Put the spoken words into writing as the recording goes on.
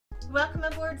Welcome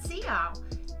aboard Sea Y'all.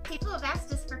 People have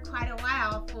asked us for quite a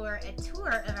while for a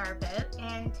tour of our boat,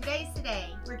 and today's the day.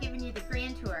 We're giving you the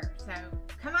grand tour, so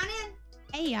come on in.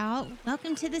 Hey y'all,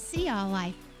 welcome to the Sea Y'all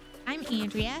Life. I'm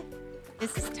Andrea,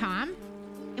 this is Tom,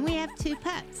 and we have 2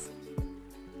 pups.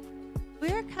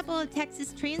 We're a couple of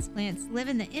Texas transplants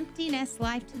living the empty nest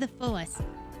life to the fullest.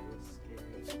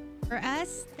 For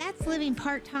us, that's living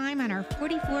part-time on our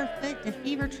 44-foot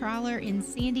DeFever trawler in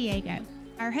San Diego.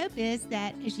 Our hope is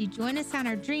that as you join us on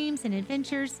our dreams and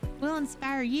adventures, we'll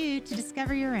inspire you to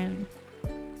discover your own.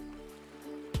 Gotta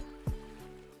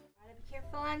be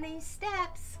careful on these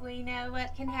steps. We know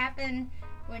what can happen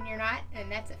when you're not,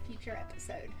 and that's a future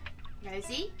episode.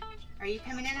 Rosie, are you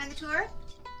coming in on the tour?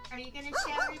 Are you gonna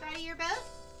show everybody your boat?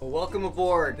 Well, welcome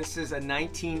aboard. This is a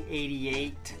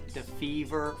 1988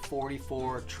 DeFever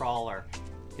 44 trawler.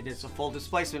 It is a full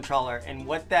displacement trawler, and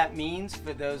what that means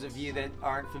for those of you that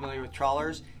aren't familiar with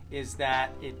trawlers is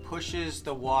that it pushes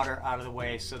the water out of the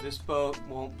way, so this boat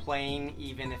won't plane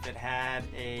even if it had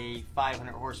a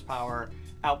 500 horsepower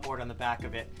outboard on the back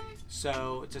of it.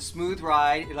 So it's a smooth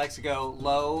ride. It likes to go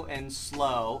low and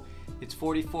slow. It's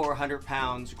 4,400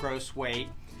 pounds gross weight.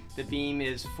 The beam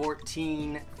is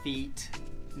 14 feet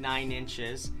 9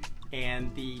 inches,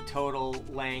 and the total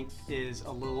length is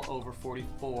a little over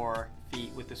 44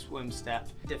 feet with the swim step.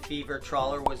 The DeFever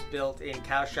trawler was built in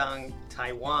Kaohsiung,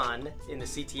 Taiwan in the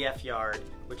CTF yard,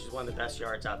 which is one of the best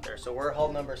yards out there. So we're hull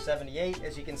number 78,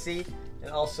 as you can see, and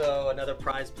also another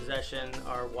prized possession,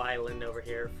 our Wyland over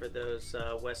here, for those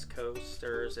West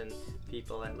Coasters and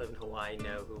people that live in Hawaii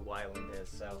know who Wyland is.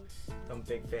 So I'm a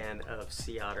big fan of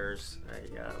sea otters.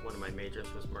 One of my majors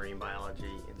was marine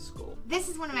biology in school. This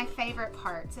is one of my favorite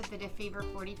parts of the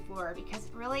DeFever 44 because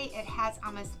really it has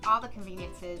almost all the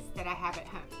conveniences that I have at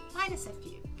home, minus a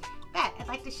few. But I'd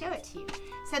like to show it to you.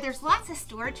 So there's lots of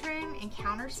storage room and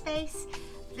counter space.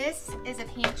 This is a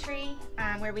pantry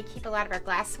where we keep a lot of our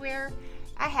glassware.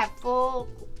 I have full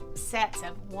sets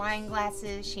of wine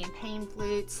glasses, champagne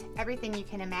flutes, everything you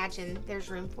can imagine. There's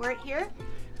room for it here,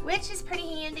 which is pretty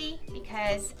handy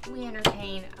because we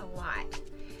entertain a lot.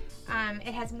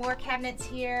 It has more cabinets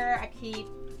here.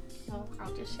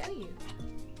 I'll just show you.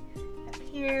 Up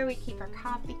here we keep our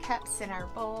coffee cups and our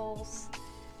bowls.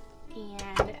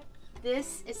 And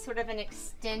this is sort of an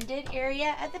extended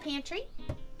area of the pantry.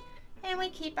 And we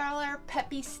keep all our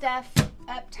puppy stuff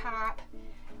up top.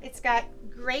 It's got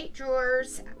great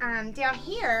drawers. Down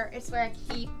here is where I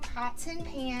keep pots and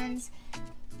pans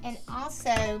and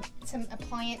also some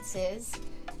appliances.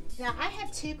 Now I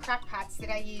have 2 crock pots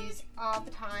that I use all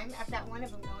the time. I've got one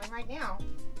of them going right now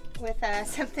with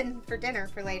something for dinner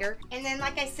for later. And then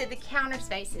like I said, the counter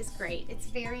space is great. It's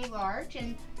very large,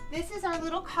 and this is our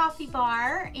little coffee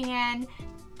bar, and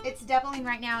it's doubling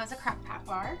right now as a crock pot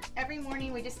bar. Every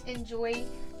morning we just enjoy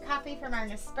coffee from our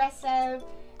Nespresso,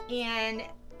 and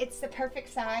it's the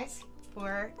perfect size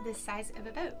for this size of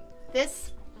a boat.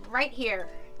 This right here,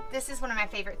 this is one of my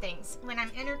favorite things. When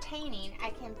I'm entertaining,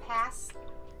 I can pass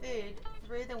food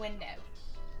through the window.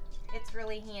 It's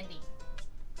really handy.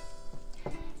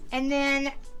 And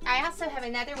then I also have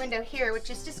another window here, which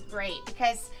is just great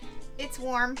because it's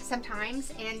warm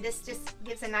sometimes, and this just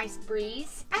gives a nice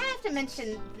breeze. I have to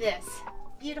mention this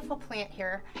beautiful plant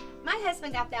here. My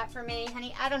husband got that for me,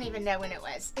 honey. I don't even know when it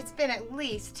was. It's been at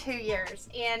least 2 years,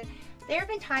 and there have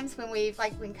been times when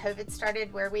when COVID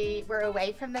started, where we were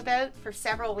away from the boat for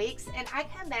several weeks, and I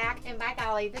come back, and by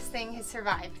golly, this thing has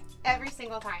survived every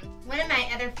single time. One of my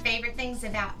other favorite things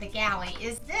about the Galley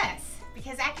is this,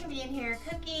 because I can be in here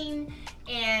cooking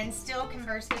and still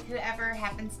converse with whoever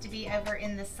happens to be over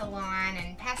in the salon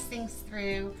and pass things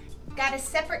through. Got a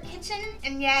separate kitchen,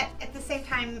 and yet at the same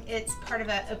time it's part of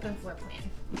an open floor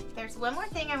plan. There's one more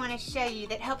thing I want to show you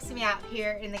that helps me out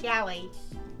here in the Galley.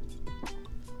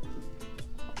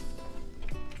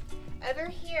 Over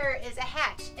here is a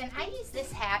hatch, and I use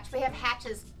this hatch. We have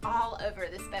hatches all over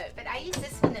this boat, but I use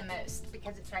this one the most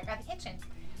because it's right by the kitchen.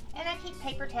 And I keep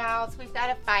paper towels. We've got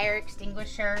a fire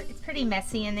extinguisher. It's pretty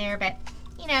messy in there, but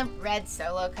you know, red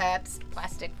Solo cups,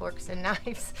 plastic forks and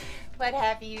knives, what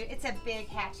have you. It's a big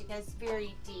hatch. It goes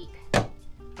very deep.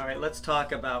 All right, let's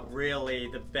talk about really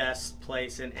the best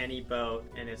place in any boat,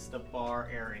 and it's the bar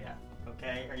area.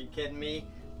 Okay, are you kidding me?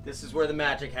 This is where the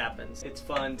magic happens. It's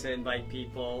fun to invite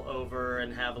people over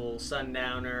and have a little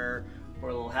sundowner, or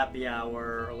a little happy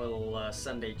hour, or a little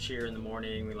Sunday cheer in the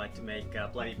morning. We like to make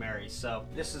Bloody Marys. So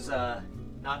this is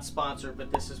not sponsored,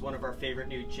 but this is one of our favorite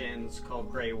new gins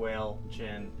called Gray Whale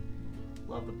Gin.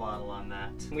 Love the bottle on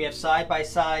that. We have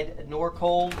side-by-side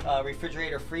Norcold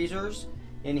refrigerator freezers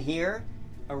in here.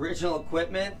 Original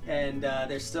equipment, and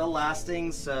they're still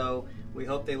lasting, so We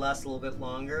hope they last a little bit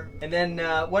longer. And then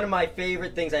one of my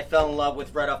favorite things I fell in love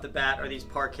with right off the bat are these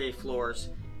parquet floors.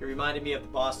 It reminded me of the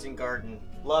Boston Garden.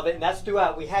 Love it, and that's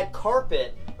throughout. We had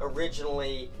carpet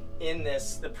originally in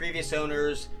this. The previous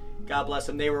owners, God bless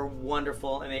them, they were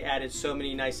wonderful and they added so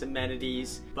many nice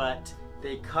amenities, but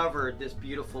they covered this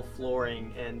beautiful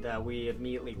flooring, and we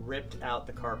immediately ripped out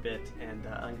the carpet and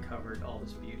uncovered all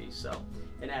this beauty,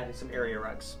 and added some area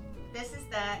rugs. This is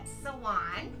the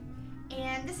salon,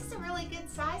 and this is a really good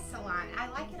size salon. I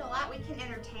like it a lot. We can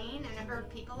entertain a number of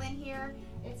people in here.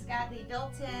 It's got the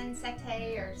built-in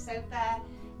settee or sofa,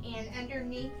 and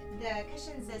underneath the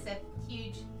cushions is a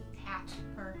huge hatch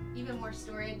for even more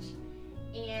storage.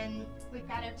 And we've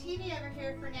got our TV over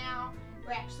here for now.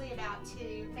 We're actually about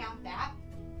to mount that,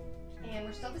 and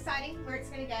we're still deciding where it's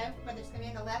going to go, whether it's going to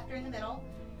be in the left or in the middle.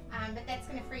 But that's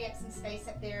going to free up some space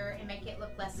up there and make it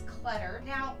look less cluttered.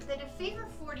 Now, the DeFever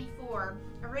 44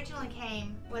 originally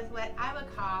came with what I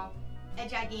would call a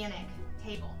gigantic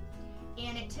table,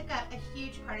 and it took up a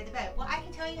huge part of the boat. Well, I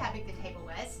can tell you how big the table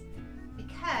was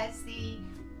because the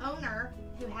owner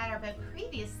who had our boat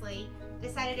previously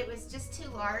decided it was just too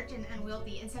large and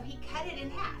unwieldy, and so he cut it in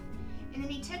half. And then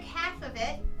he took half of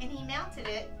it and he mounted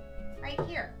it right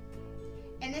here.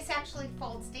 And this actually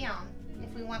folds down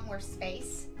if we want more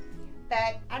space.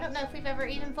 But I don't know if we've ever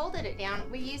even folded it down.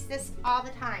 We use this all the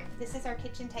time. This is our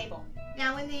kitchen table.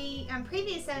 Now, when the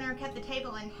previous owner cut the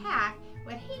table in half,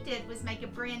 what he did was make a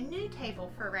brand new table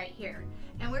for right here.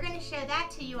 And we're going to show that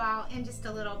to you all in just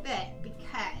a little bit,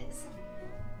 because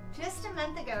just a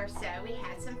month ago or so, we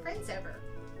had some friends over.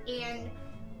 And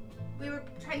we were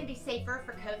trying to be safer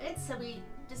for COVID, so we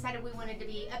decided we wanted to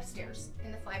be upstairs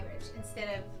in the flybridge instead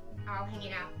of all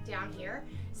hanging out down here.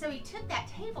 So we took that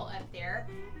table up there,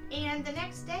 and the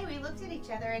next day we looked at each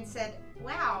other and said,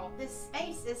 wow, this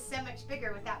space is so much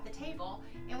bigger without the table,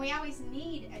 and we always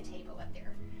need a table up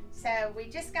there. So we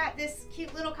just got this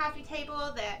cute little coffee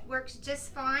table that works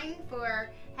just fine for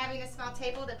having a small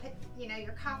table to put, you know,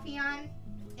 your coffee on,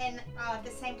 and at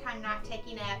the same time not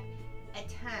taking up a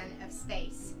ton of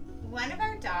space. One of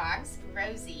our dogs,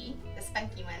 Rosie, the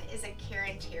spunky one, is a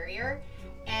Karen Terrier,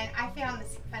 and I found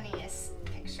this funniest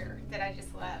picture that I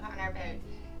just love on our boat.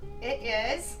 It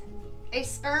is a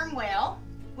sperm whale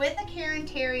with a Karen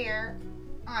Terrier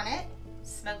on it,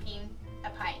 smoking a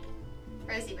pipe.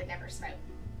 Rosie would never smoke,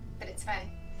 but it's fun.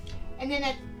 And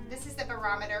then this is the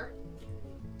barometer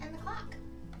and the clock.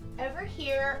 Over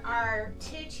here are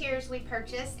 2 chairs we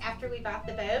purchased after we bought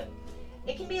the boat.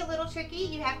 It can be a little tricky.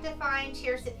 You have to find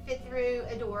chairs that fit through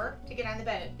a door to get on the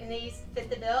boat. And these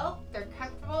fit the bill. They're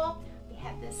comfortable. We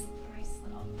have this nice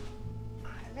little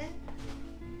ottoman.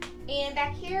 And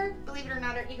back here, believe it or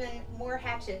not, are even more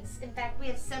hatches. In fact, we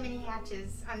have so many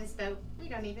hatches on this boat, we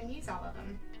don't even use all of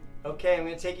them. Okay, I'm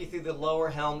going to take you through the lower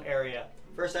helm area.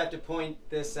 First, I have to point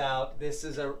this out. This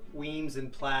is a Weems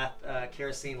and Plath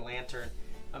kerosene lantern.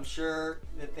 I'm sure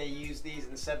that they use these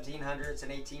in the 1700s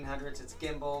and 1800s. It's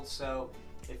gimbaled, so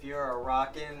if you're a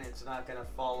rockin', it's not going to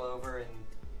fall over and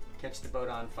catch the boat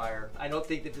on fire. I don't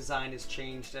think the design has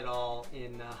changed at all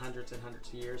in hundreds and hundreds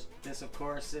of years. This, of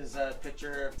course, is a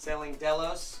picture of sailing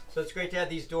Delos. So it's great to have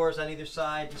these doors on either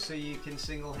side just so you can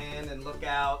single hand and look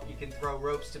out. You can throw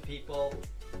ropes to people,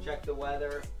 check the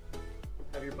weather,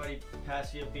 have your buddy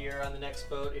pass you a beer on the next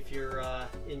boat if you're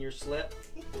in your slip.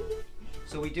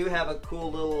 So we do have a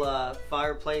cool little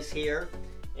fireplace here,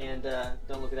 and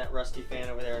don't look at that rusty fan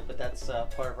over there, but that's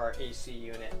part of our AC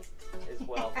unit as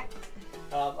well.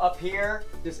 Up here,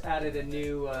 just added a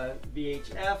new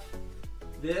VHF.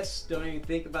 This, don't even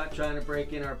think about trying to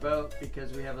break in our boat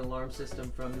because we have an alarm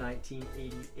system from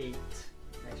 1988.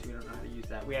 Actually, we don't know how to use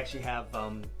that. We actually have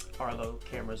Arlo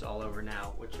cameras all over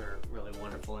now, which are really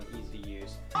wonderful and easy to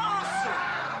use.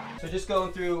 Awesome! So just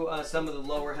going through some of the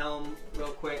lower helm real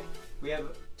quick. We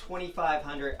have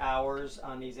 2,500 hours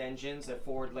on these engines, the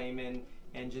Ford Lehman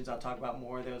engines. I'll talk about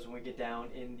more of those when we get down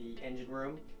in the engine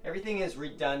room. Everything is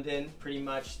redundant, pretty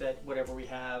much, that whatever we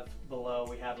have below,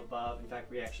 we have above. In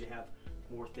fact, we actually have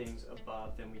more things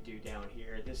above than we do down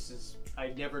here. This is, I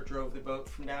never drove the boat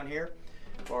from down here,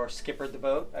 or skippered the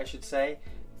boat, I should say,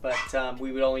 but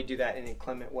we would only do that in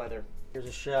inclement weather. Here's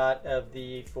a shot of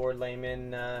the Ford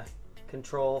Lehman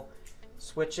control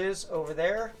switches over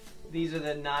there. These are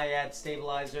the Naiad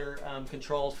stabilizer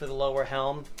controls for the lower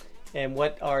helm. And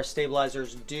what our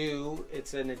stabilizers do,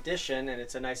 it's an addition, and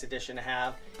it's a nice addition to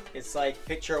have. It's like,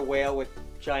 picture a whale with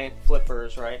giant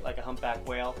flippers, right? Like a humpback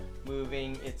whale,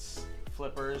 moving its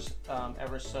flippers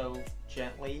ever so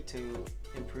gently to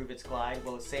improve its glide.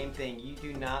 Well, the same thing, you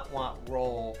do not want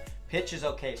roll. Pitch is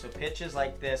okay, so pitch is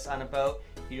like this on a boat.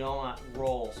 You don't want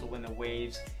roll, so when the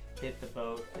waves hit the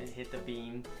boat and hit the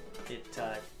beam, it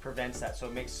prevents that. So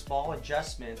it makes small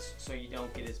adjustments so you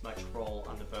don't get as much roll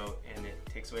on the boat, and it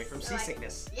takes away from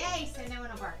seasickness. Yay, so no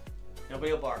one will bark.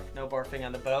 Nobody will bark. No barfing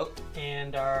on the boat.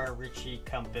 And our Ritchie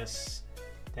compass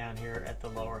down here at the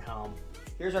lower helm.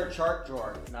 Here's our chart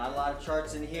drawer. Not a lot of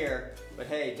charts in here, but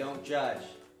hey, don't judge.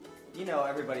 You know,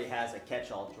 everybody has a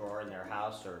catch-all drawer in their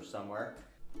house or somewhere.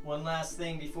 One last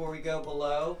thing before we go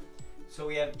below. So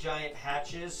we have giant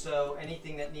hatches, so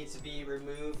anything that needs to be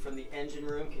removed from the engine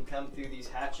room can come through these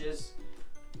hatches.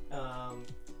 And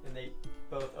they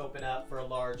both open up for a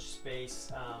large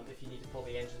space if you need to pull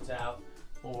the engines out,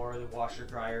 or the washer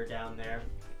dryer down there.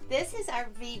 This is our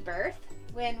V-berth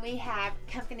when we have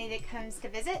company that comes to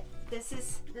visit. This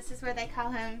is where they call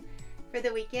home for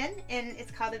the weekend, and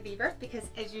it's called a V-berth because,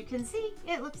 as you can see,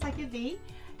 it looks like a V.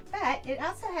 But it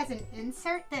also has an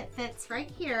insert that fits right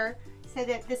here so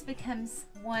that this becomes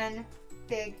one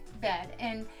big bed.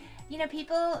 And you know,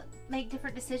 people make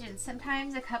different decisions.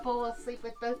 Sometimes a couple will sleep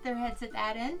with both their heads at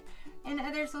that end, and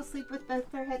others will sleep with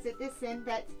both their heads at this end.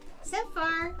 But so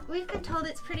far, we've been told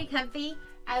it's pretty comfy.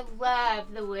 I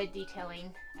love the wood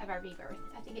detailing of our V-berth.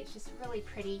 I think it's just really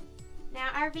pretty. Now,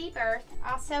 our V-berth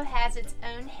also has its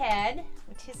own head,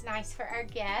 which is nice for our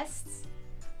guests.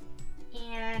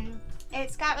 And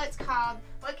it's got what's called,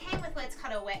 well, it came with what's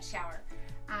called a wet shower.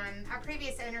 Our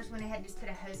previous owners went ahead and just put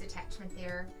a hose attachment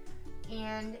there.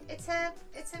 And it's a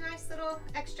nice little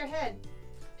extra head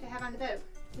to have on the boat.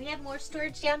 We have more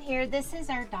storage down here. This is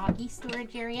our doggy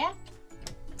storage area.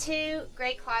 2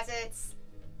 great closets,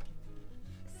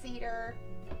 cedar.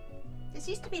 This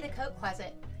used to be the coat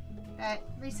closet, but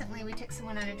recently we took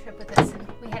someone on a trip with us and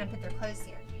we had them put their clothes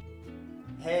here.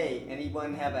 Hey,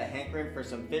 anyone have a hankering for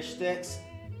some fish sticks?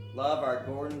 Love our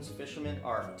Gordon's Fisherman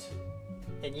art.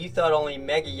 And you thought only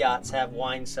mega yachts have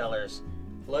wine cellars.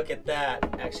 Look at that.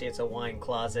 Actually, it's a wine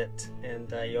closet,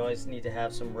 and you always need to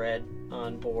have some red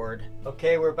on board.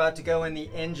 Okay, we're about to go in the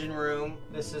engine room.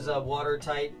 This is a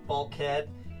watertight bulkhead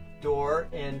door,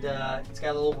 and it's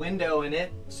got a little window in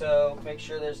it, so make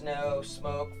sure there's no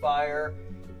smoke, fire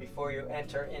before you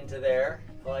enter into there,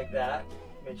 like that.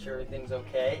 Make sure everything's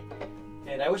okay.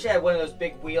 And I wish I had one of those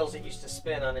big wheels that used to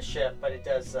spin on a ship, but it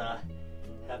does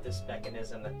have this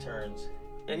mechanism that turns.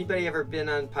 Anybody ever been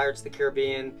on Pirates of the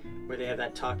Caribbean where they have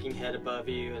that talking head above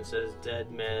you and says,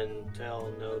 "Dead men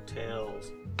tell no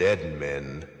tales"? Dead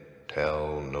men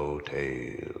tell no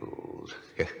tales.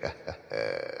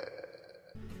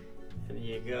 And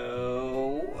you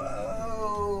go,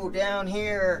 whoa, down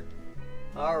here.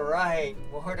 All right,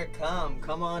 more to come.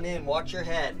 Come on in, watch your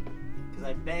head, because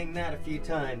I banged that a few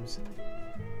times.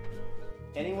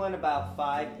 Anyone about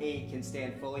 5'8" can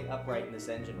stand fully upright in this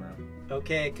engine room.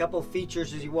 Okay, a couple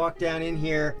features as you walk down in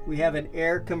here. We have an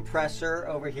air compressor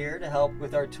over here to help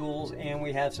with our tools, and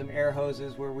we have some air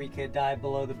hoses where we could dive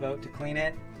below the boat to clean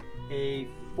it. A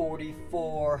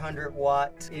 4,400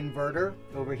 watt inverter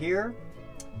over here.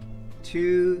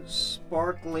 2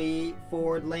 sparkly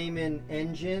Ford Lehman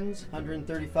engines,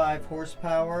 135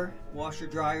 horsepower. Washer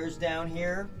dryers down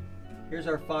here. Here's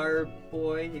our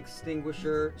Fireboy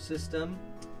extinguisher system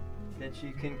that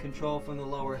you can control from the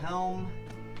lower helm.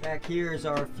 Back here is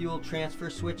our fuel transfer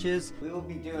switches. We will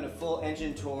be doing a full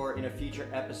engine tour in a future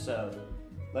episode.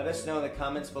 Let us know in the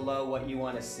comments below what you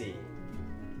want to see.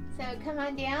 So come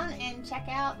on down and check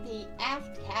out the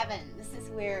Aft Cabin. This is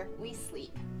where we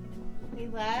sleep. We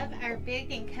love our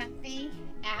big and comfy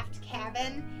Aft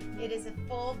Cabin. It is a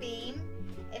full beam.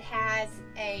 It has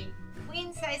a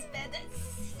queen size bed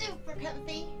that's super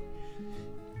comfy.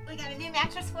 We got a new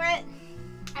mattress for it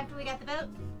after we got the boat.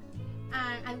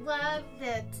 I love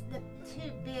the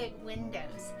 2 big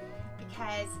windows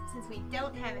because since we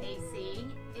don't have AC,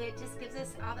 it just gives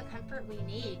us all the comfort we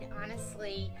need.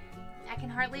 Honestly, I can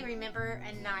hardly remember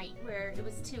a night where it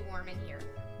was too warm in here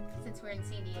since we're in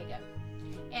San Diego.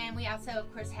 And we also,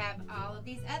 of course, have all of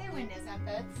these other windows on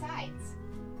both sides.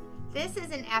 This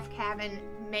is an Aft Cabin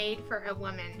made for a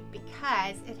woman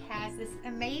because it has this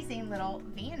amazing little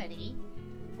vanity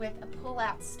with a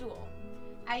pull-out stool.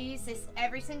 I use this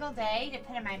every single day to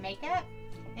put in my makeup,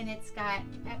 and it's got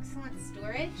excellent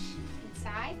storage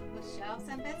inside with shelves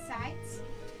on both sides.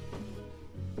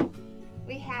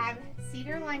 We have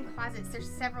cedar lined closets. There's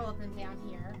several of them down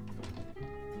here.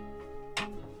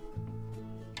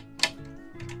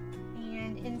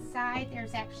 And inside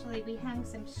there's actually, we hung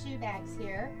some shoe bags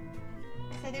here.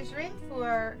 So there's room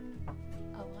for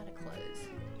a lot of clothes,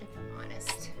 if I'm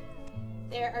honest.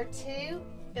 There are 2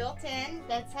 built-in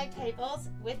bedside tables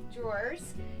with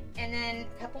drawers, and then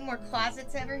a couple more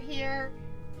closets over here,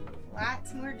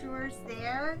 lots more drawers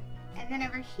there, and then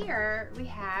over here we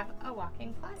have a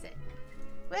walk-in closet.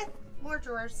 with more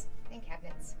drawers and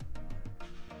cabinets.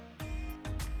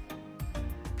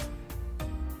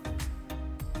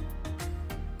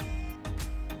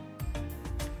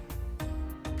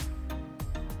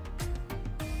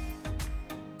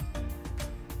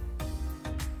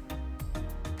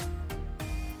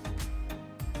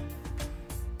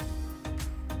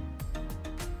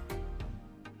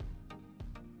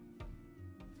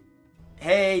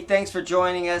 Hey, thanks for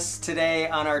joining us today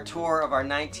on our tour of our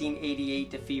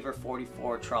 1988 DeFever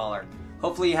 44 trawler.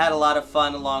 Hopefully you had a lot of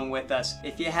fun along with us.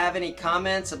 If you have any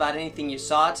comments about anything you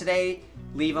saw today,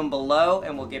 leave them below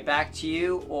and we'll get back to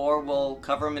you, or we'll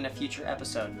cover them in a future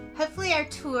episode. Hopefully our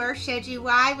tour showed you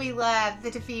why we love the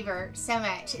DeFever so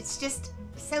much. It's just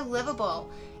so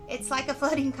livable. It's like a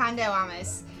floating condo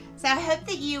almost. So I hope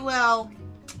that you will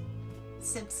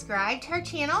subscribe to our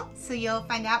channel so you'll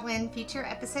find out when future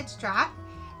episodes drop,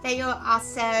 that you'll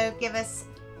also give us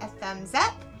a thumbs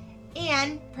up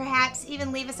and perhaps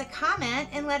even leave us a comment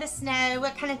and let us know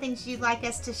what kind of things you'd like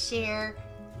us to share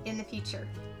in the future.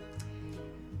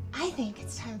 I think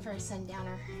it's time for a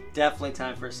sundowner. Definitely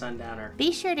time for a sundowner.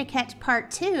 Be sure to catch part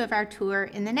 2 of our tour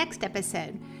in the next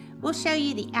episode. We'll show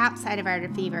you the outside of our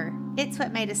DeFever. It's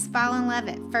what made us fall in love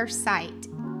at first sight,